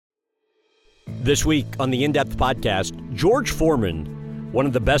This week on the In-Depth podcast, George Foreman, one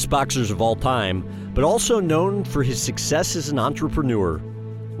of the best boxers of all time, but also known for his success as an entrepreneur.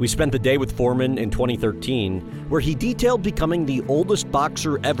 We spent the day with Foreman in 2013, where he detailed becoming the oldest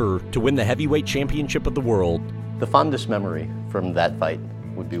boxer ever to win the heavyweight championship of the world. The fondest memory from that fight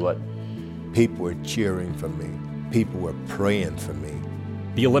would be what? People were cheering for me. People were praying for me.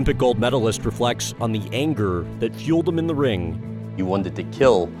 The Olympic gold medalist reflects on the anger that fueled him in the ring. You wanted to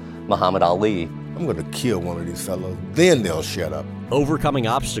kill Muhammad Ali. I'm going to kill one of these fellows, then they'll shut up. Overcoming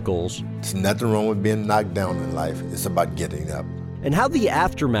obstacles. There's nothing wrong with being knocked down in life. It's about getting up. And how the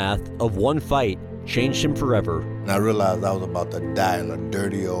aftermath of one fight changed him forever. And I realized I was about to die in a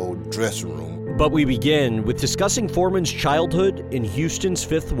dirty old dressing room. But we begin with discussing Foreman's childhood in Houston's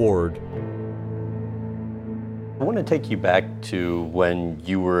Fifth Ward. I want to take you back to when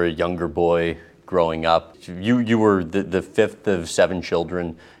you were a younger boy growing up. You were the fifth of seven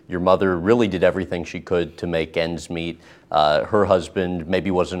children. Your mother really did everything she could to make ends meet. Her husband maybe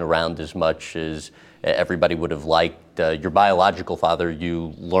wasn't around as much as everybody would have liked. Your biological father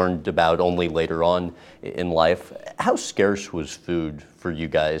you learned about only later on in life. How scarce was food for you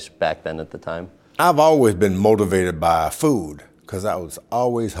guys back then at the time? I've always been motivated by food because I was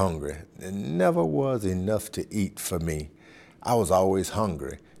always hungry. There never was enough to eat for me. I was always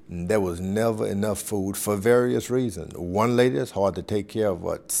hungry. There was never enough food for various reasons. One lady, it's hard to take care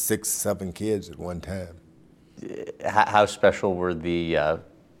of, 6, 7 kids at one time. How special were the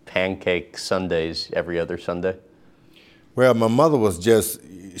pancake Sundays every other Sunday? Well, my mother was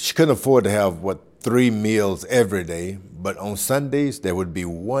she couldn't afford to have, 3 meals every day. But on Sundays, there would be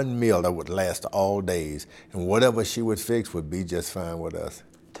one meal that would last all days. And whatever she would fix would be just fine with us.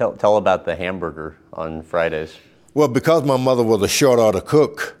 Tell about the hamburger on Fridays. Well, because my mother was a short order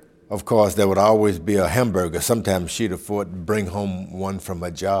cook, of course, there would always be a hamburger. Sometimes she'd afford to bring home one from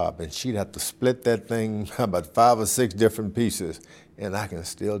her job, and she'd have to split that thing about 5 or 6 different pieces, and I can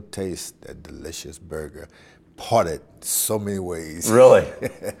still taste that delicious burger, parted so many ways. Really?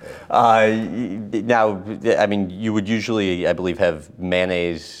 Now, I mean, you would usually, I believe, have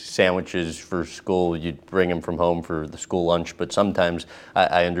mayonnaise sandwiches for school. You'd bring them from home for the school lunch, but sometimes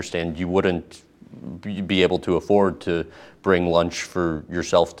I understand you wouldn't be able to afford to bring lunch for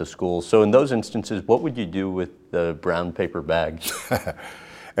yourself to school. So in those instances, what would you do with the brown paper bag?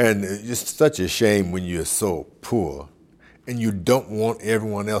 And it's such a shame when you're so poor and you don't want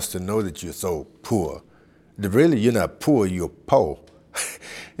everyone else to know that you're so poor. Really, you're not poor, you're po.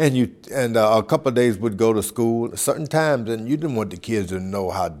 And a couple of days would go to school certain times, and you didn't want the kids to know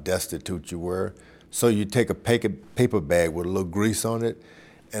how destitute you were. So you take a paper bag with a little grease on it,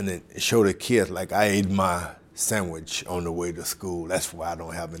 and then show the kids, like, I ate my sandwich on the way to school. That's why I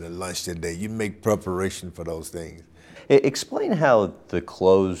don't have any lunch today. You make preparation for those things. Explain how the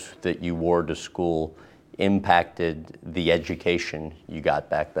clothes that you wore to school impacted the education you got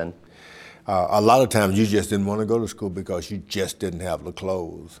back then. A lot of times you just didn't want to go to school because you just didn't have the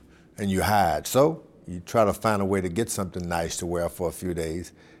clothes, and you hide. So you try to find a way to get something nice to wear for a few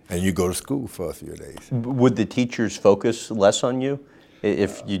days, and you go to school for a few days. Would the teachers focus less on you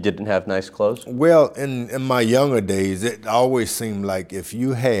if you didn't have nice clothes? Well, in my younger days, it always seemed like if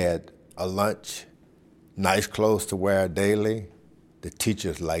you had a lunch, nice clothes to wear daily, the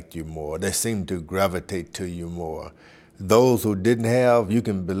teachers liked you more. They seemed to gravitate to you more. Those who didn't have, you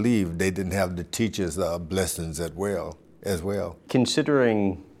can believe they didn't have the teachers' blessings as well.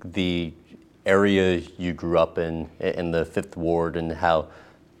 Considering the area you grew up in the Fifth Ward, and how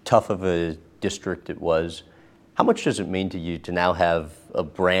tough of a district it was, how much does it mean to you to now have a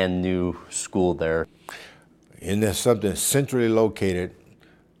brand new school there? And there's something centrally located.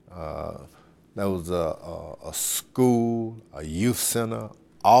 There was a school, a youth center.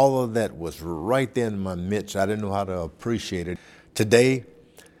 All of that was right there in my midst. I didn't know how to appreciate it. Today,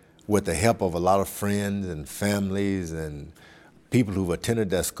 with the help of a lot of friends and families and people who've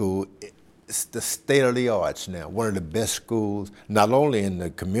attended that school, it's the state of the arts now. One of the best schools, not only in the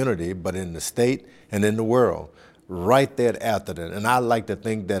community, but in the state and in the world. Right there at Atherton. And I like to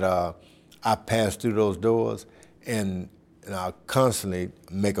think that I pass through those doors and I constantly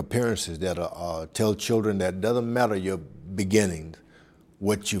make appearances that tell children that it doesn't matter your beginnings,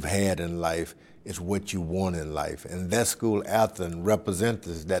 what you've had in life, it's what you want in life. And that school, Atherton,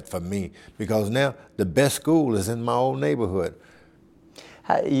 represents that for me, because now the best school is in my old neighborhood.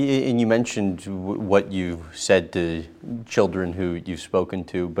 And you mentioned what you said to children who you've spoken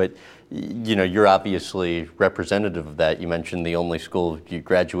to, but you're obviously representative of that. You mentioned the only school you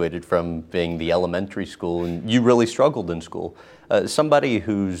graduated from being the elementary school, and you really struggled in school. Somebody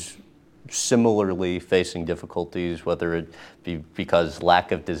who's similarly facing difficulties, whether it be because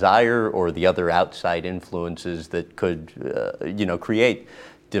lack of desire or the other outside influences that could, create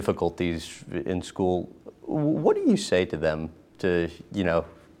difficulties in school. What do you say to them to,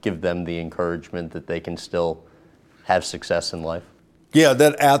 give them the encouragement that they can still have success in life? Yeah,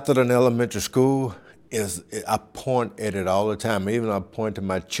 that after an elementary school I point at it all the time. Even I point to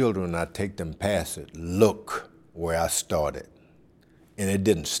my children, I take them past it. Look where I started. And it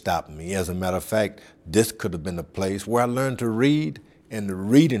didn't stop me. As a matter of fact, this could have been a place where I learned to read, and the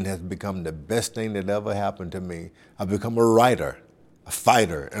reading has become the best thing that ever happened to me. I've become a writer, a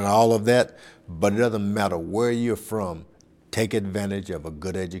fighter, and all of that, but it doesn't matter where you're from. Take advantage of a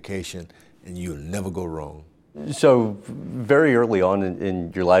good education, and you'll never go wrong. So very early on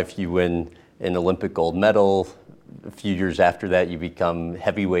in your life, you win an Olympic gold medal. A few years after that, you become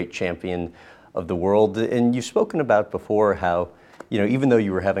heavyweight champion of the world. And you've spoken about before how, even though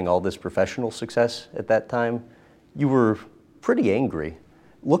you were having all this professional success at that time, you were pretty angry.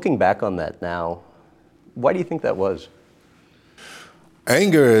 Looking back on that now, why do you think that was?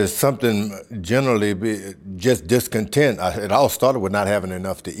 Anger is something generally just discontent. It all started with not having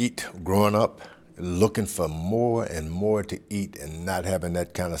enough to eat growing up, looking for more and more to eat and not having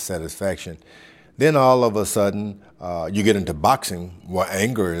that kind of satisfaction. Then all of a sudden, you get into boxing where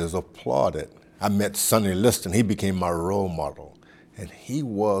anger is applauded. I met Sonny Liston. He became my role model. And he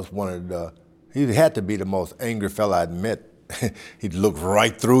was he had to be the most angry fella I'd met. He'd look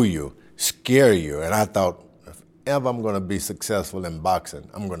right through you, scare you. And I thought, if ever I'm going to be successful in boxing,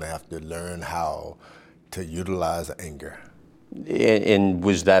 I'm going to have to learn how to utilize anger. And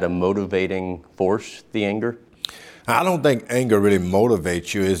was that a motivating force, the anger? I don't think anger really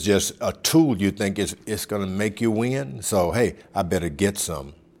motivates you. It's just a tool you think it's going to make you win. So, hey, I better get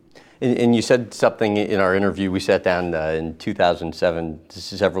some. And you said something in our interview. We sat down in 2007,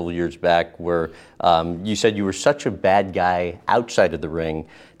 several years back, where you said you were such a bad guy outside of the ring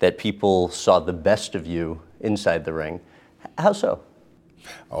that people saw the best of you inside the ring. How so?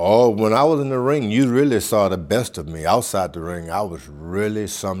 Oh, when I was in the ring, you really saw the best of me. Outside the ring, I was really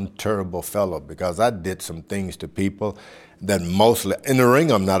some terrible fellow because I did some things to people that mostly, in the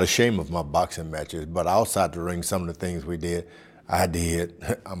ring, I'm not ashamed of my boxing matches, but outside the ring, some of the things we did, I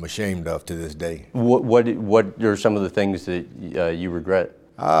did, I'm ashamed of to this day. What are some of the things that you regret?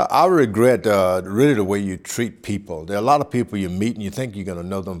 I regret really the way you treat people. There are a lot of people you meet and you think you're going to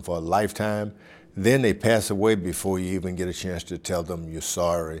know them for a lifetime. Then they pass away before you even get a chance to tell them you're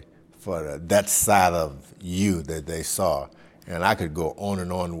sorry for that side of you that they saw. And I could go on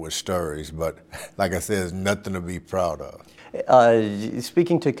and on with stories, but like I said, there's nothing to be proud of.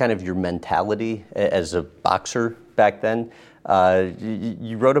 Speaking to kind of your mentality as a boxer back then,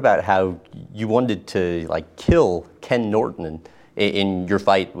 you wrote about how you wanted to kill Ken Norton in your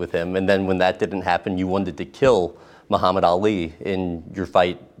fight with him, and then when that didn't happen, you wanted to kill Muhammad Ali in your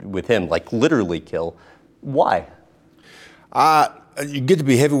fight with him, literally kill. Why? You get to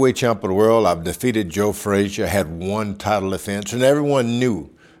be heavyweight champ of the world. I've defeated Joe Frazier, had one title defense, and everyone knew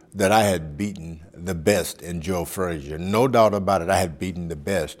that I had beaten the best in Joe Frazier. No doubt about it, I had beaten the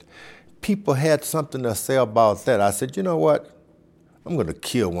best. People had something to say about that. I said, you know what? I'm going to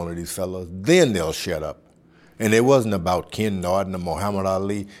kill one of these fellows. Then they'll shut up. And it wasn't about Ken Norton or Muhammad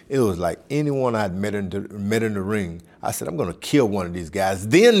Ali. It was like anyone I'd met in the ring. I said, I'm going to kill one of these guys.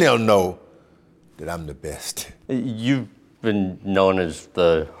 Then they'll know that I'm the best. You've been known as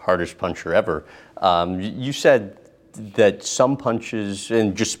the hardest puncher ever. You said that some punches,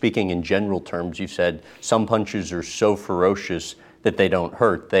 and just speaking in general terms, you said some punches are so ferocious that they don't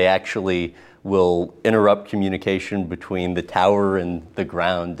hurt. They actually will interrupt communication between the tower and the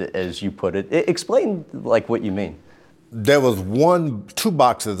ground, as you put it. Explain what you mean. There was two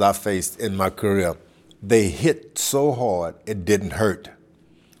boxers I faced in my career. They hit so hard it didn't hurt.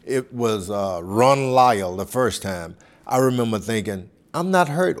 It was Ron Lyle the first time. I remember thinking, I'm not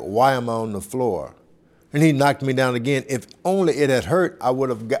hurt. Why am I on the floor? And he knocked me down again. If only it had hurt, I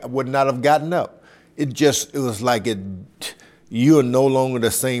would not have gotten up. It was like you're no longer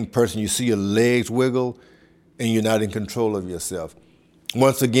the same person. You see your legs wiggle, and you're not in control of yourself.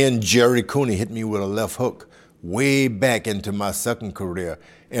 Once again, Jerry Cooney hit me with a left hook way back into my second career,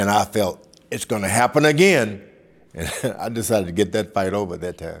 and I felt it's going to happen again. And I decided to get that fight over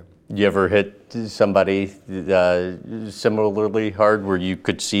that time. You ever hit somebody similarly hard where you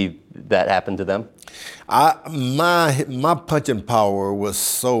could see that happen to them? My punching power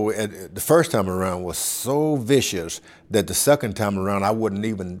was the first time around was so vicious that the second time around I wouldn't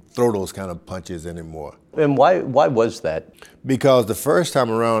even throw those kind of punches anymore. And why was that? Because the first time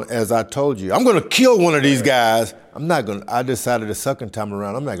around, as I told you, I'm going to kill one of these guys. I decided the second time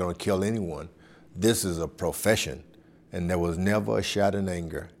around, I'm not going to kill anyone. This is a profession, and there was never a shot in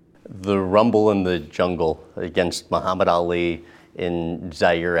anger. The rumble in the jungle against Muhammad Ali in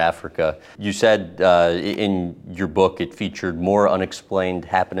Zaire, Africa. You said in your book it featured more unexplained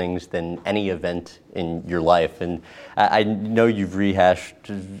happenings than any event in your life. And I know you've rehashed,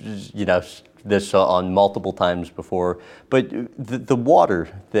 this on multiple times before, but the water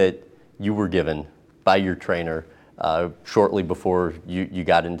that you were given by your trainer shortly before you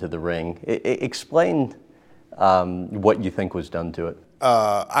got into the ring, explain what you think was done to it.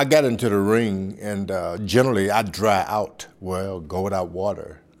 I got into the ring, and generally I dry out. Well, go without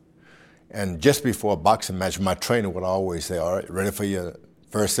water. And just before a boxing match, my trainer would always say, "All right, ready for your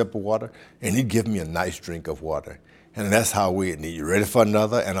first sip of water?" And he'd give me a nice drink of water. And that's how we'd need. You ready for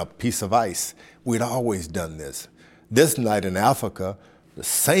another? And a piece of ice. We'd always done this. This night in Africa, the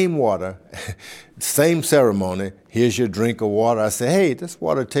same water, same ceremony. Here's your drink of water. I said, "Hey, this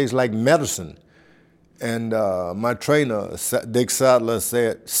water tastes like medicine." And my trainer, Dick Sadler,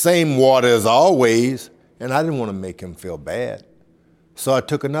 said, "Same water as always." And I didn't want to make him feel bad. So I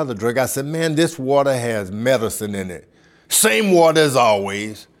took another drink. I said, "Man, this water has medicine in it. Same water as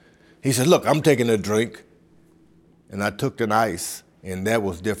always." He said, "Look, I'm taking a drink." And I took an ice, and that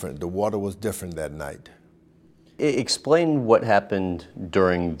was different. The water was different that night. Explain what happened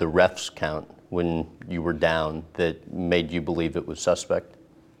during the ref's count when you were down that made you believe it was suspect.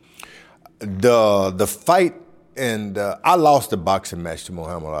 The fight, and I lost the boxing match to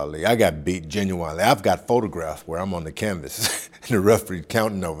Muhammad Ali. I got beat genuinely. I've got photographs where I'm on the canvas and the referee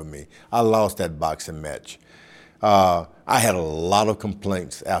counting over me. I lost that boxing match. I had a lot of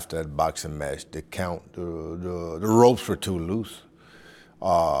complaints after that boxing match. The ropes were too loose.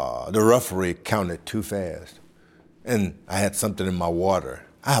 The referee counted too fast. And I had something in my water.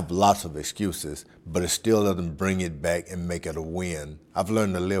 I have lots of excuses, but it still doesn't bring it back and make it a win. I've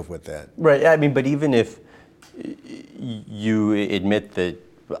learned to live with that. Right. I mean, but even if you admit that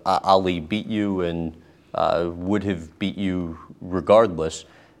Ali beat you and would have beat you regardless,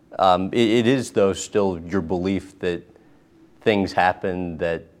 it is, though, still your belief that things happen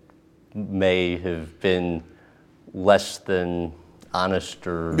that may have been less than honest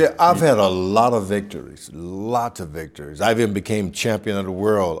or... Yeah, I've had a lot of victories, lots of victories. I even became champion of the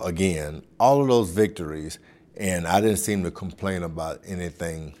world again, all of those victories, and I didn't seem to complain about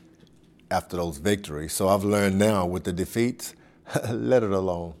anything after those victories. So I've learned now with the defeats, let it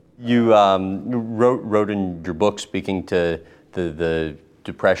alone. You wrote in your book, speaking to the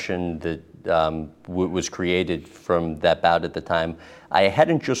depression that was created from that bout at the time, I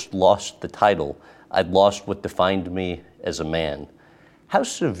hadn't just lost the title, I'd lost what defined me as a man. How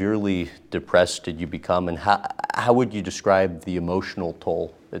severely depressed did you become, and how would you describe the emotional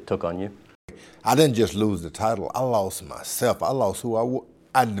toll it took on you? I didn't just lose the title, I lost myself. I lost who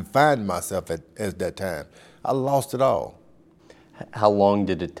I defined myself as that time. I lost it all. How long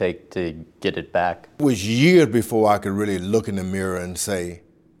did it take to get it back? It was years before I could really look in the mirror and say,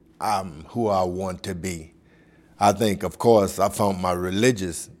 I'm who I want to be. I think, of course, I found my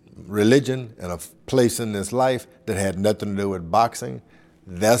religion and a place in this life that had nothing to do with boxing.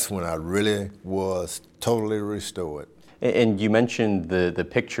 That's when I really was totally restored. And you mentioned the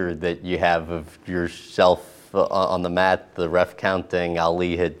picture that you have of yourself on the mat, the ref counting,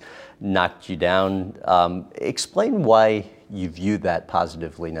 Ali had knocked you down. Explain why you view that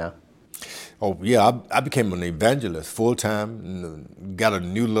positively now. Oh, yeah, I became an evangelist full-time, got a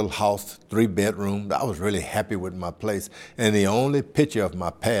new little house, 3 bedrooms. I was really happy with my place. And the only picture of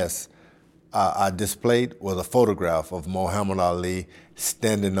my past I displayed was a photograph of Muhammad Ali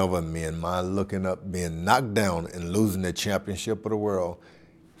standing over me and mine looking up, being knocked down and losing the championship of the world.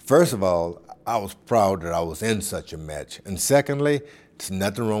 First of all, I was proud that I was in such a match. And secondly, there's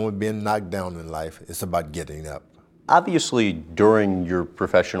nothing wrong with being knocked down in life. It's about getting up. Obviously, during your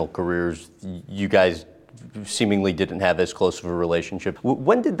professional careers, you guys seemingly didn't have as close of a relationship.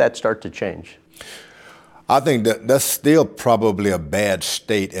 When did that start to change? I think that's still probably a bad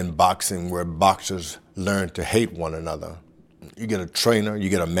state in boxing where boxers learn to hate one another. You get a trainer, you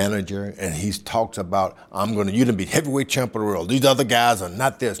get a manager, and he talks about, you're gonna be heavyweight champ of the world. These other guys are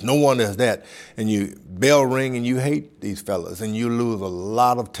not this, no one is that. And you bell ring and you hate these fellas, and you lose a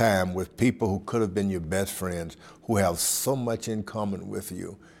lot of time with people who could have been your best friends, who have so much in common with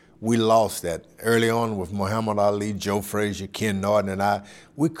you. we lost that. Early on with Muhammad Ali, Joe Frazier, Ken Norton, and I,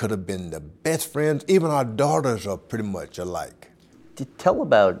 we could have been the best friends. Even our daughters are pretty much alike. Tell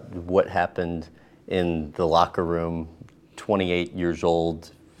about what happened in the locker room, 28 years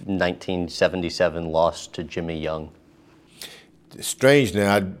old, 1977 loss to Jimmy Young. Strange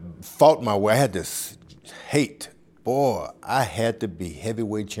now, I fought my way. I had this hate. Boy, I had to be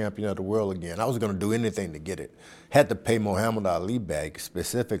heavyweight champion of the world again. I was going to do anything to get it. Had to pay Muhammad Ali back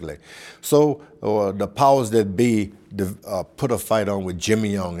specifically. So the powers that be put a fight on with Jimmy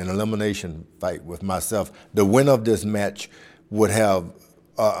Young, an elimination fight with myself. The winner of this match would have,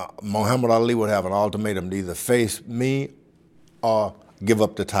 Muhammad Ali would have an ultimatum to either face me or give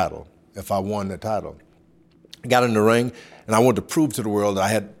up the title if I won the title. Got in the ring, and I wanted to prove to the world that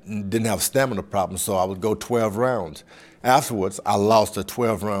I didn't have stamina problems, so I would go 12 rounds. Afterwards, I lost a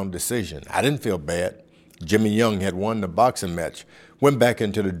 12-round decision. I didn't feel bad. Jimmy Young had won the boxing match. Went back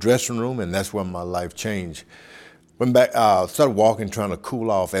into the dressing room, and that's when my life changed. Went back, started walking, trying to cool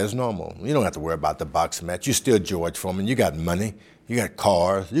off as normal. You don't have to worry about the boxing match. You're still George Foreman. You got money. You got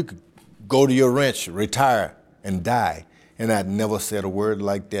cars. You could go to your ranch, retire, and die. And I'd never said a word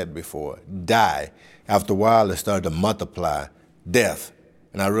like that before. Die. After a while, it started to multiply. Death.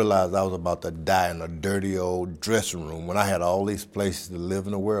 And I realized I was about to die in a dirty old dressing room when I had all these places to live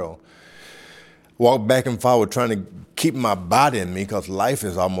in the world. Walked back and forward trying to keep my body in me because life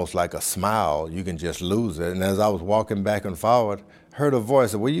is almost like a smile. You can just lose it. And as I was walking back and forward, heard a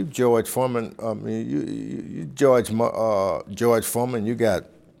voice. Well, you George Foreman, you George Foreman, you got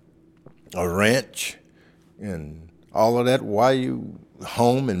a ranch and all of that. Why you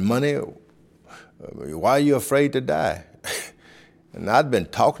home and money? Why are you afraid to die? And I'd been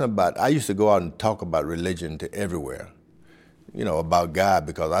talking about, I used to go out and talk about religion to everywhere, you know, about God,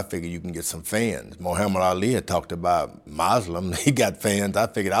 because I figured you can get some fans. Muhammad Ali had talked about Muslims. He got fans. I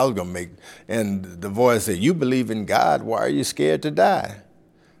figured I was going to make, and the voice said, you believe in God, why are you scared to die?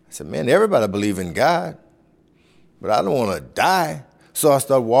 I said, man, everybody believes in God, but I don't want to die. So I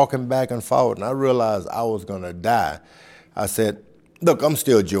started walking back and forward, and I realized I was going to die. I said, look, I'm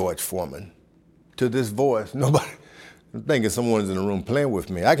still George Foreman. To this voice, nobody, I'm thinking someone's in the room playing with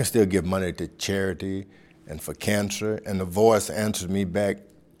me. I can still give money to charity and for cancer. And the voice answered me back,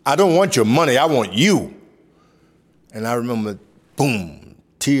 I don't want your money, I want you. And I remember, boom,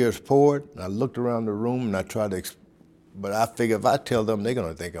 tears poured. And I looked around the room and I tried to, but I figured if I tell them, they're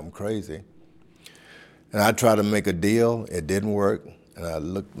gonna think I'm crazy. And I tried to make a deal, it didn't work. And I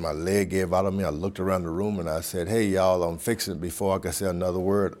looked, my leg gave out of me. I looked around the room and I said, hey y'all, I'm fixing it before I could say another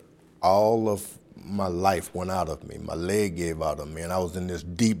word. All of my life went out of me. My leg gave out of me, and I was in this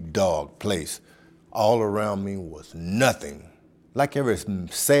deep, dark place. All around me was nothing. Like every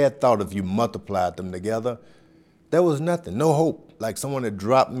sad thought, if you multiplied them together, there was nothing, no hope. Like someone had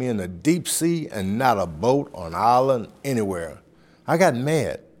dropped me in the deep sea and not a boat or an island anywhere. I got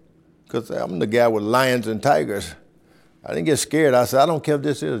mad, because I'm the guy with lions and tigers. I didn't get scared. I said, I don't care if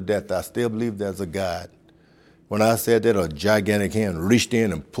this is death. I still believe there's a God. When I said that, a gigantic hand reached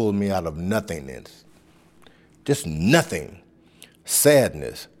in and pulled me out of nothingness. Just nothing.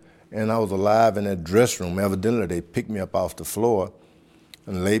 Sadness. And I was alive in that dressing room. Evidently, they picked me up off the floor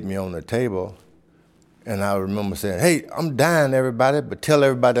and laid me on the table. And I remember saying, hey, I'm dying, everybody, but tell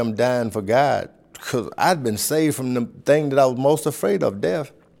everybody I'm dying for God. Because I'd been saved from the thing that I was most afraid of,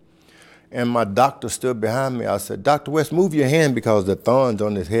 death. And my doctor stood behind me. I said, Dr. West, move your hand because the thorns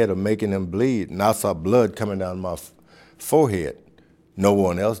on his head are making him bleed. And I saw blood coming down my forehead. No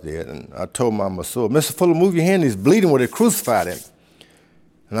one else did. And I told my masseur, Mr. Fuller, move your hand. He's bleeding where they crucified him.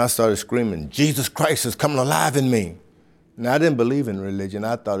 And I started screaming, Jesus Christ is coming alive in me. And I didn't believe in religion.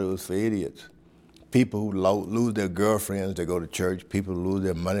 I thought it was for idiots. People who lose their girlfriends to go to church. People who lose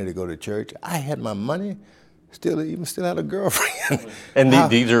their money to go to church. I had my money. Still had a girlfriend. And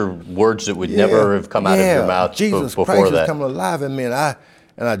these are words that would never have come out of your mouth Jesus before Christ that. is coming alive in me. And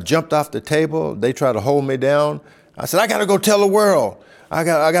I jumped off the table. They tried to hold me down. I said, I got to go tell the world. I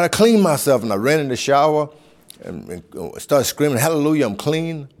got to clean myself. And I ran in the shower and started screaming, hallelujah, I'm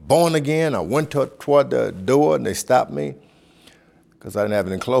clean, born again. I went toward the door and they stopped me because I didn't have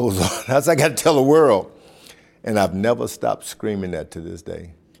any clothes on. I said, I got to tell the world. And I've never stopped screaming that to this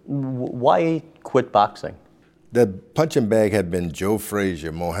day. Why quit boxing? The punching bag had been Joe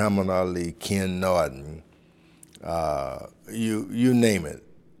Frazier, Muhammad Ali, Ken Norton, you name it.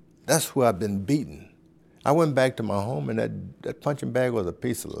 That's who I've been beating. I went back to my home and that punching bag was a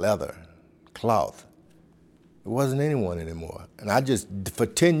piece of leather, cloth. It wasn't anyone anymore. And for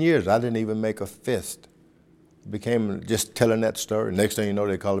 10 years, I didn't even make a fist. Became just telling that story. Next thing you know,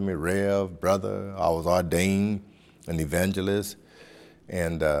 they calling me Rev, brother. I was ordained, an evangelist.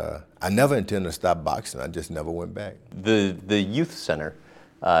 And I never intended to stop boxing. I just never went back. The youth center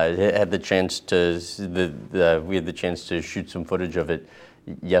had the chance to we had the chance to shoot some footage of it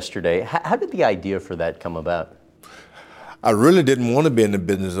yesterday. How did the idea for that come about? I really didn't want to be in the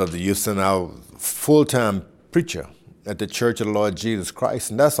business of the youth center. I was a full-time preacher at the Church of the Lord Jesus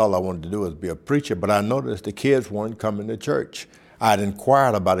Christ, and that's all I wanted to do was be a preacher. But I noticed the kids weren't coming to church. I'd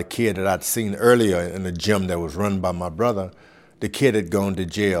inquired about a kid that I'd seen earlier in a gym that was run by my brother. The kid had gone to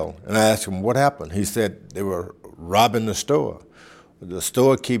jail, and I asked him what happened. He said they were robbing the store. The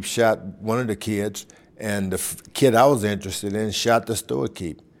storekeep shot one of the kids, and the kid I was interested in shot the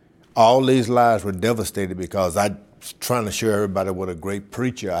storekeep. All these lives were devastated because I was trying to show everybody what a great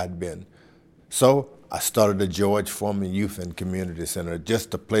preacher I'd been. So I started the George Foreman Youth and Community Center,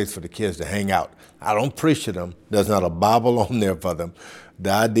 just a place for the kids to hang out. I don't preach to them. There's not a Bible on there for them. The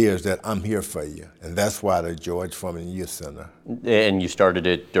idea is that I'm here for you, and that's why the George Foreman Youth Center. And you started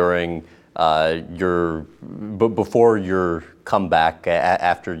it during before your comeback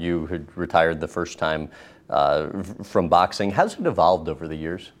after you had retired the first time from boxing. How's it evolved over the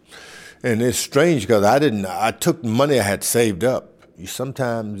years? And it's strange because I took money I had saved up.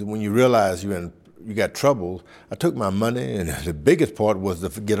 Sometimes when you realize you got trouble, I took my money, and the biggest part was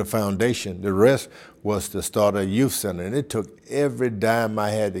to get a foundation. The rest was to start a youth center, and it took every dime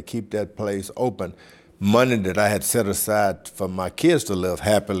I had to keep that place open. Money that I had set aside for my kids to live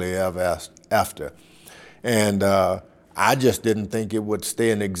happily ever after. And I just didn't think it would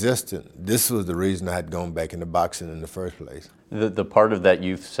stay in existence. This was the reason I had gone back into boxing in the first place. The part of that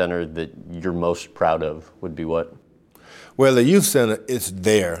youth center that you're most proud of would be what? Well, the youth center is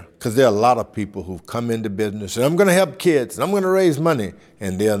there because there are a lot of people who've come into business and I'm going to help kids and I'm going to raise money,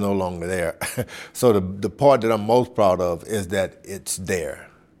 and they're no longer there. So the part that I'm most proud of is that it's there.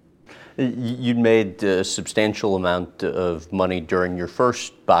 You made a substantial amount of money during your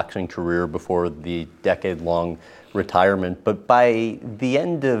first boxing career before the decade-long retirement, but by the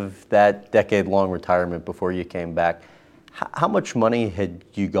end of that decade-long retirement before you came back, how much money had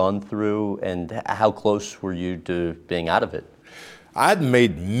you gone through, and how close were you to being out of it? I'd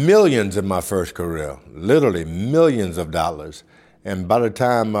made millions in my first career, literally millions of dollars. And by the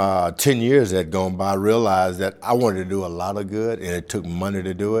time 10 years had gone by, I realized that I wanted to do a lot of good, and it took money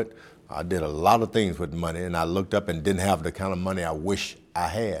to do it. I did a lot of things with money, and I looked up and didn't have the kind of money I wish I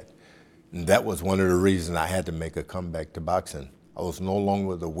had. And that was one of the reasons I had to make a comeback to boxing. I was no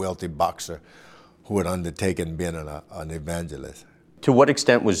longer the wealthy boxer who had undertaken being an evangelist. To what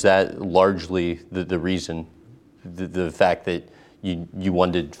extent was that largely the reason, the fact that you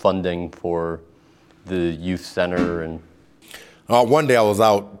wanted funding for the youth center? And one day I was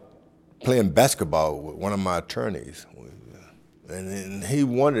out playing basketball with one of my attorneys, and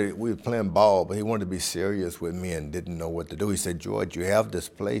we were playing ball, but he wanted to be serious with me and didn't know what to do. He said, "George, you have this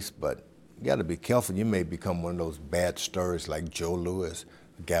place, but you got to be careful. You may become one of those bad stirrers like Joe Louis,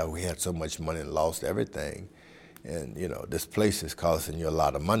 a guy who had so much money and lost everything. And, you know, this place is costing you a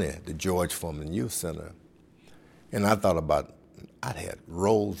lot of money, the George Foreman Youth Center." And I thought about, I'd had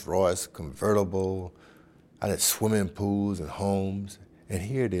Rolls Royce convertible, I had swimming pools and homes, and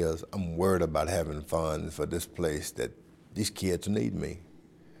here it is, I'm worried about having funds for this place that these kids need me.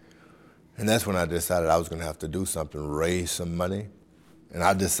 And that's when I decided I was going to have to do something, raise some money. And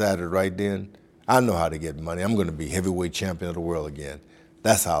I decided right then, I know how to get money. I'm going to be heavyweight champion of the world again.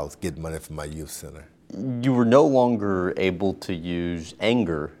 That's how I'll get money for my youth center. You were no longer able to use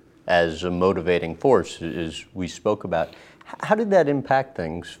anger as a motivating force, as we spoke about. How did that impact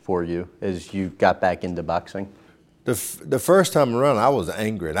things for you as you got back into boxing? The first time around, I was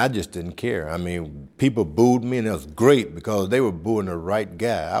angry, and I just didn't care. I mean, people booed me, and it was great because they were booing the right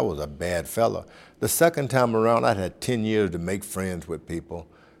guy. I was a bad fella. The second time around, I'd had 10 years to make friends with people.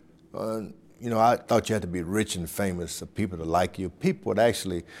 You know, I thought you had to be rich and famous for people to like you. People would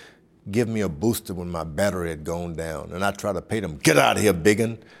actually give me a booster when my battery had gone down, and I tried to pay them, "Get out of here,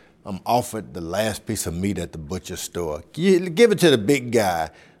 biggin." I'm offered the last piece of meat at the butcher store. Give it to the big guy.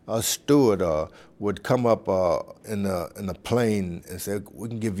 A steward would come up in a plane and say, "We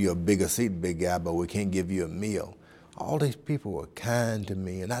can give you a bigger seat, big guy, but we can't give you a meal." All these people were kind to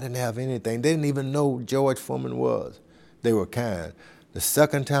me, and I didn't have anything. They didn't even know who George Foreman was. They were kind. The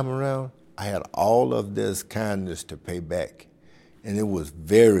second time around, I had all of this kindness to pay back, and it was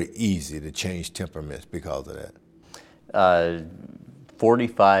very easy to change temperaments because of that.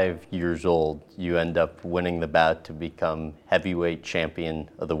 45 years old, you end up winning the bout to become heavyweight champion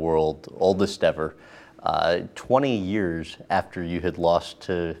of the world, oldest ever. 20 years after you had lost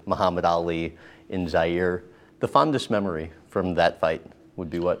to Muhammad Ali in Zaire, the fondest memory from that fight would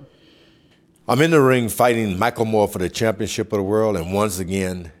be what? I'm in the ring fighting Michael Moore for the championship of the world, and once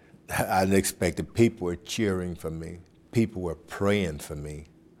again, I didn't expect it. People were cheering for me. People were praying for me.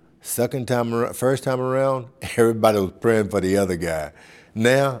 First time around, everybody was praying for the other guy.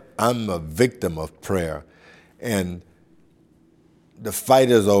 Now, I'm a victim of prayer. And the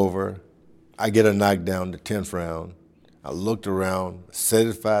fight is over. I get a knockdown, the 10th round. I looked around,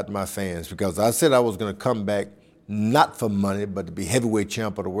 satisfied my fans, because I said I was going to come back not for money, but to be heavyweight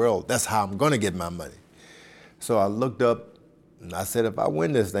champ of the world. That's how I'm going to get my money. So I looked up and I said, if I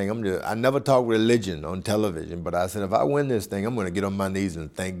win this thing, I never talk religion on television, but I said, if I win this thing, I'm going to get on my knees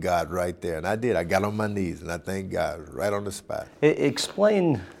and thank God right there. And I did. I got on my knees and I thanked God right on the spot.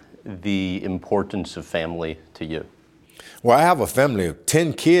 Explain the importance of family to you. Well, I have a family of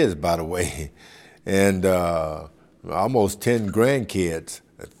 10 kids, by the way, and almost 10 grandkids.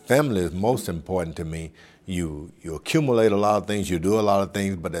 Family is most important to me. You accumulate a lot of things, you do a lot of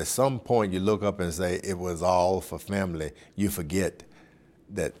things, but at some point you look up and say, it was all for family. You forget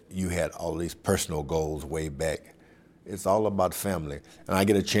that you had all these personal goals way back. It's all about family. And I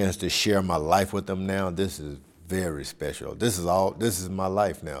get a chance to share my life with them now. This is very special. This is my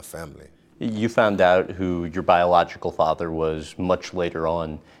life now, family. You found out who your biological father was much later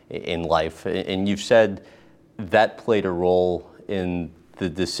on in life, and you've said that played a role in the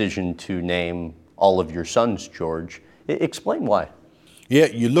decision to name all of your sons George. Explain why. Yeah,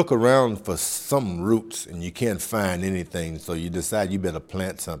 you look around for some roots and you can't find anything, so you decide you better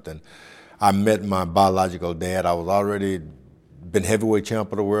plant something. I met my biological dad. I was already been heavyweight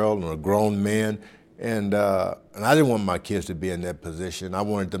champ of the world and a grown man, and I didn't want my kids to be in that position. I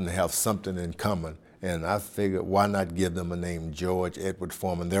wanted them to have something in common. And I figured, why not give them a name, George Edward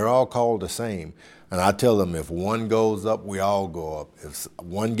Foreman? They're all called the same. And I tell them, if one goes up, we all go up. If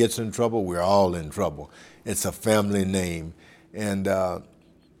one gets in trouble, we're all in trouble. It's a family name. And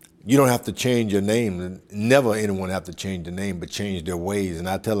you don't have to change your name. Never anyone have to change the name, but change their ways. And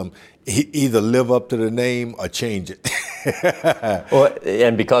I tell them, either live up to the name or change it. Well,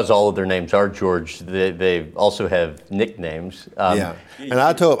 and because all of their names are George, they also have nicknames. Yeah, and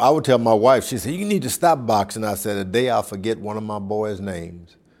I would tell my wife, she said, you need to stop boxing. I said, the day I forget one of my boys' name,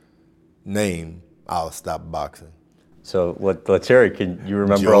 I'll stop boxing. So let's hear it. Can you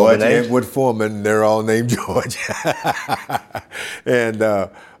remember all the names? George Edward Foreman, they're all named George. And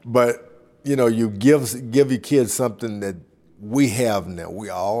but you know, you give your kids something that we have now. We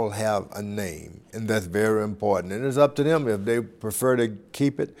all have a name, and that's very important. And it's up to them if they prefer to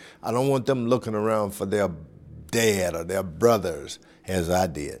keep it. I don't want them looking around for their dad or their brothers, as I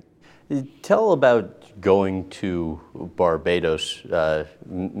did. Tell about going to Barbados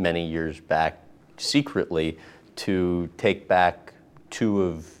many years back, secretly, to take back two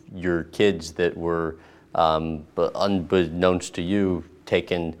of your kids that were, unbeknownst to you,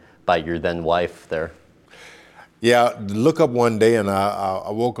 taken by your then wife there. Yeah, look up one day, and I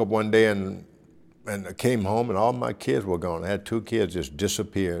woke up one day and I came home, and all my kids were gone. I had two kids just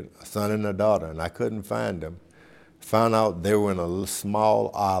disappeared, a son and a daughter, and I couldn't find them. Found out they were in a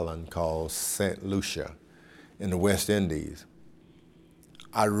small island called St. Lucia in the West Indies.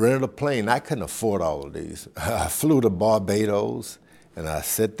 I rented a plane. I couldn't afford all of these. I flew to Barbados, and I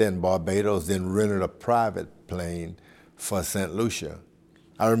sat there in Barbados, then rented a private plane for St. Lucia.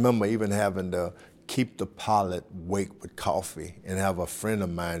 I remember even having to keep the pilot awake with coffee and have a friend of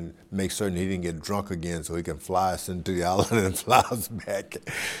mine make certain he didn't get drunk again so he can fly us into the island and fly us back.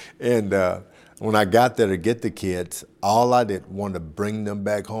 And when I got there to get the kids, all I did wanted to bring them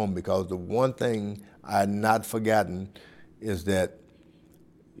back home, because the one thing I had not forgotten is that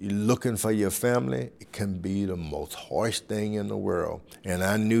you're looking for your family, it can be the most harsh thing in the world. And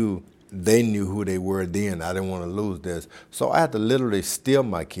I knew they knew who they were then. I didn't want to lose this. So I had to literally steal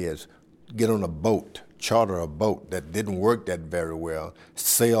my kids, get on a boat, charter a boat that didn't work that very well,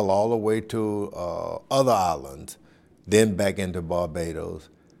 sail all the way to other islands, then back into Barbados,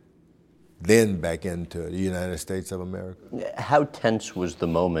 then back into the United States of America. How tense was the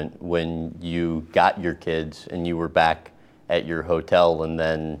moment when you got your kids and you were back at your hotel and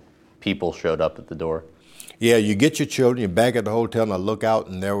then people showed up at the door? Yeah, you get your children, you're back at the hotel, and I look out,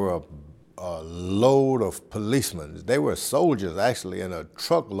 and there were a load of policemen. They were soldiers, actually, and a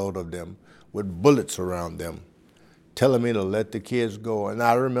truckload of them with bullets around them, telling me to let the kids go. And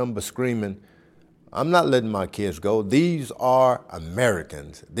I remember screaming, I'm not letting my kids go. These are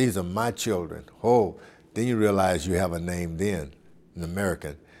Americans. These are my children. Oh, then you realize you have a name then, an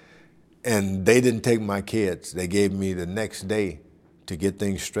American. And they didn't take my kids. They gave me the next day to get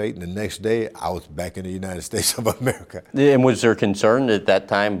things straight. And the next day, I was back in the United States of America. And was there concern at that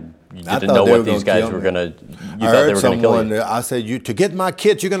time? You I didn't thought know they what were these gonna guys kill were me. going to. You I thought they heard were going to kill someone, you. I said, to get my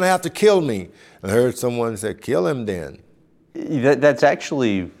kids, you're going to have to kill me. And I heard someone say, kill him then. That's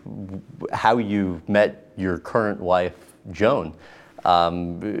actually how you met your current wife, Joan.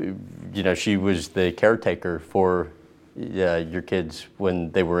 She was the caretaker for your kids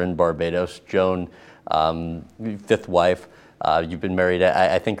when they were in Barbados. Joan, fifth wife. You've been married,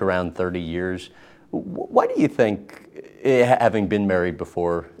 I think, around 30 years. Why do you think, having been married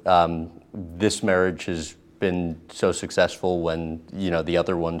before, this marriage has been so successful when the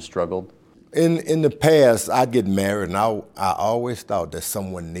other one struggled? In the past, I'd get married, and I always thought that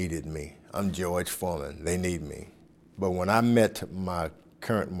someone needed me. I'm George Foreman. They need me. But when I met my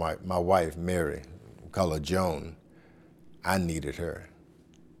current wife, my wife, Mary, we call her Joan, I needed her.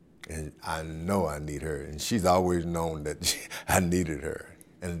 And I know I need her. And she's always known that I needed her.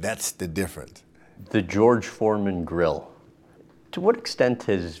 And that's the difference. The George Foreman Grill. To what extent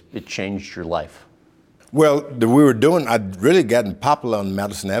has it changed your life? Well, I'd really gotten popular on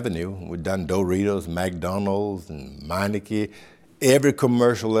Madison Avenue. We'd done Doritos, McDonald's, and Meineke. Every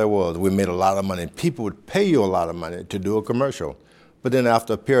commercial there was, we made a lot of money. People would pay you a lot of money to do a commercial. But then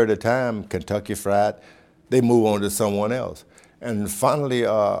after a period of time, Kentucky Fried, they move on to someone else. And finally,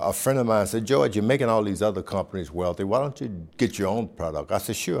 a friend of mine said, George, you're making all these other companies wealthy. Why don't you get your own product? I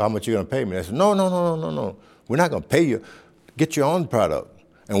said, sure. How much are you going to pay me? They said, no. We're not going to pay you. Get your own product.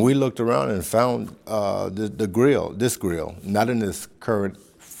 And we looked around and found this grill, not in this current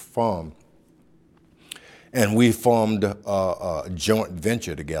farm. And we formed a joint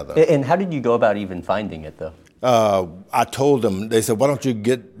venture together. And how did you go about even finding it, though? I told them, they said,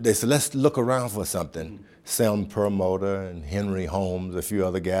 let's look around for something. Sam Perlmutter and Henry Holmes, a few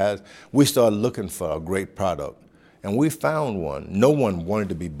other guys. We started looking for a great product. And we found one. No one wanted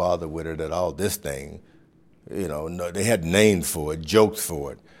to be bothered with it at all, this thing. They had names for it, jokes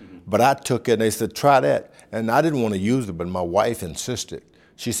for it. Mm-hmm. But I took it and they said, try that. And I didn't want to use it, but my wife insisted.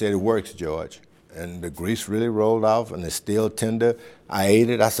 She said, it works, George. And the grease really rolled off and it's still tender. I ate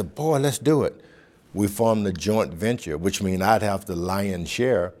it. I said, boy, let's do it. We formed a joint venture, which means I'd have the lion's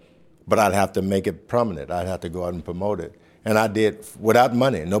share, but I'd have to make it prominent. I'd have to go out and promote it. And I did without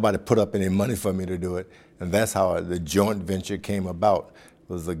money. Nobody put up any money for me to do it. And that's how the joint venture came about.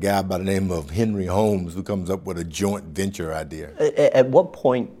 It was a guy by the name of Henry Holmes who comes up with a joint venture idea. At what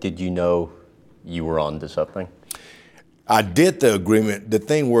point did you know you were on to something? I did the agreement. The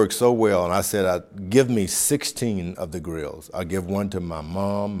thing worked so well, and I said, give me 16 of the grills. I'll give one to my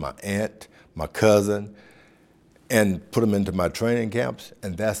mom, my aunt, my cousin, and put them into my training camps.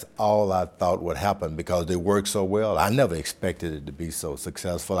 And that's all I thought would happen because they worked so well. I never expected it to be so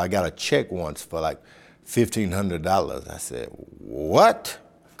successful. I got a check once for like $1,500. I said, what?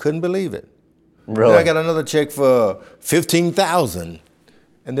 Couldn't believe it. Really? Then I got another check for $15,000.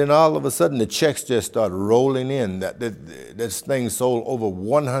 And then all of a sudden, the checks just started rolling in. This thing sold over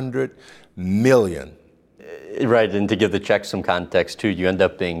 100 million. Right, and to give the check some context too, you end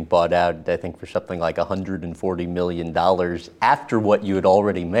up being bought out, I think, for something like $140 million after what you had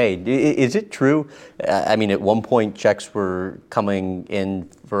already made. Is it true? I mean, at one point, checks were coming in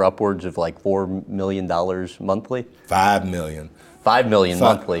for upwards of like $4 million monthly? $5 million. $5 million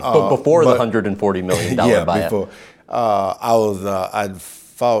monthly, but before the $140 million buyout. Before. I'd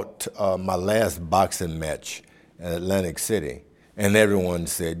fought my last boxing match in Atlantic City, and everyone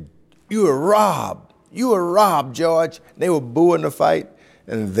said, "You were robbed. You were robbed, George." They were booing the fight,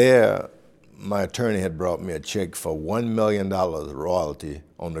 and there, my attorney had brought me a check for $1 million royalty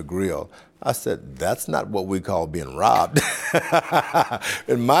on the grill. I said, that's not what we call being robbed.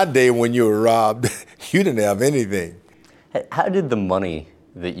 In my day, when you were robbed, you didn't have anything. How did the money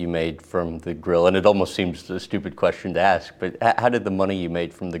that you made from the grill, and it almost seems a stupid question to ask, but how did the money you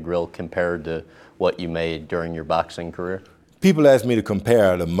made from the grill compare to what you made during your boxing career? People ask me to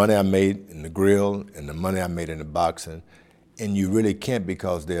compare the money I made in the grill and the money I made in the boxing, and you really can't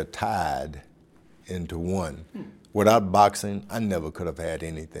because they're tied into one. Without boxing, I never could have had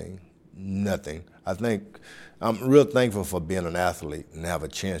anything, nothing. I think I'm real thankful for being an athlete and have a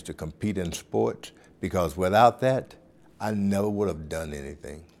chance to compete in sports because without that, I never would have done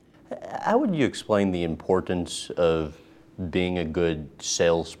anything. How would you explain the importance of being a good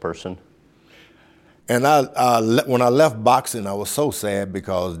salesperson? And when I left boxing, I was so sad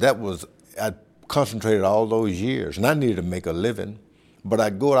because I concentrated all those years, and I needed to make a living. But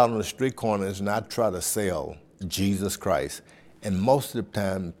I'd go out on the street corners and I'd try to sell Jesus Christ. And most of the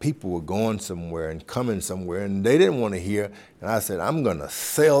time, people were going somewhere and coming somewhere, and they didn't want to hear. And I said, I'm going to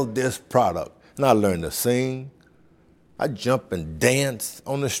sell this product. And I learned to sing. I'd jump and dance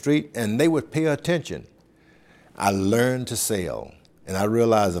on the street, and they would pay attention. I learned to sell, and I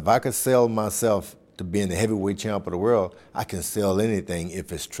realized if I could sell myself to being the heavyweight champ of the world, I can sell anything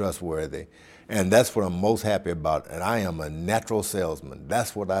if it's trustworthy. And that's what I'm most happy about. And I am a natural salesman.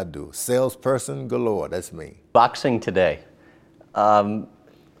 That's what I do. Salesperson galore, that's me. Boxing today.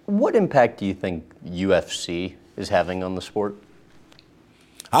 What impact do you think UFC is having on the sport?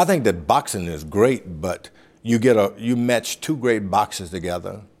 I think that boxing is great, but you match two great boxers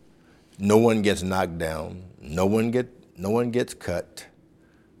together. No one gets knocked down. No one gets cut.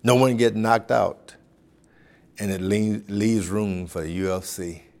 No one gets knocked out. And it leaves room for the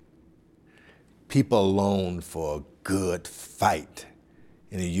UFC. People long for a good fight.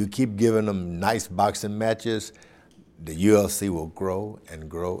 And if you keep giving them nice boxing matches, the UFC will grow and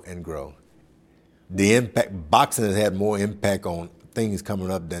grow and grow. The impact, boxing has had more impact on things coming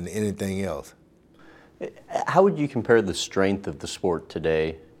up than anything else. How would you compare the strength of the sport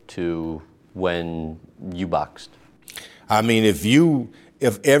today to when you boxed? I mean,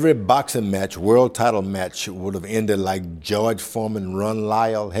 if every boxing match, world title match, would have ended like George Foreman, Ron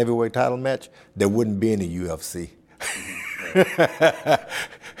Lyle heavyweight title match, there wouldn't be any UFC.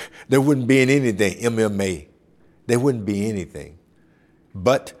 There wouldn't be anything, MMA. There wouldn't be anything.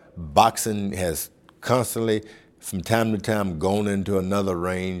 But boxing has constantly, from time to time, gone into another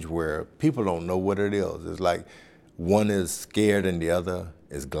range where people don't know what it is. It's like one is scared and the other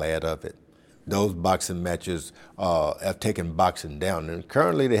is glad of it. Those boxing matches have taken boxing down. And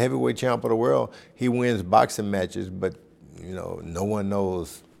currently the heavyweight champ of the world, he wins boxing matches, but no one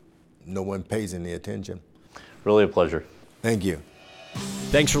knows, no one pays any attention. Really a pleasure. Thank you.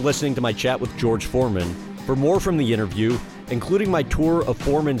 Thanks for listening to my chat with George Foreman. For more from the interview, including my tour of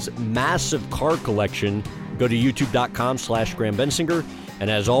Foreman's massive car collection, go to youtube.com/Graham Bensinger. And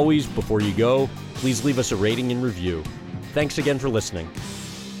as always, before you go, please leave us a rating and review. Thanks again for listening.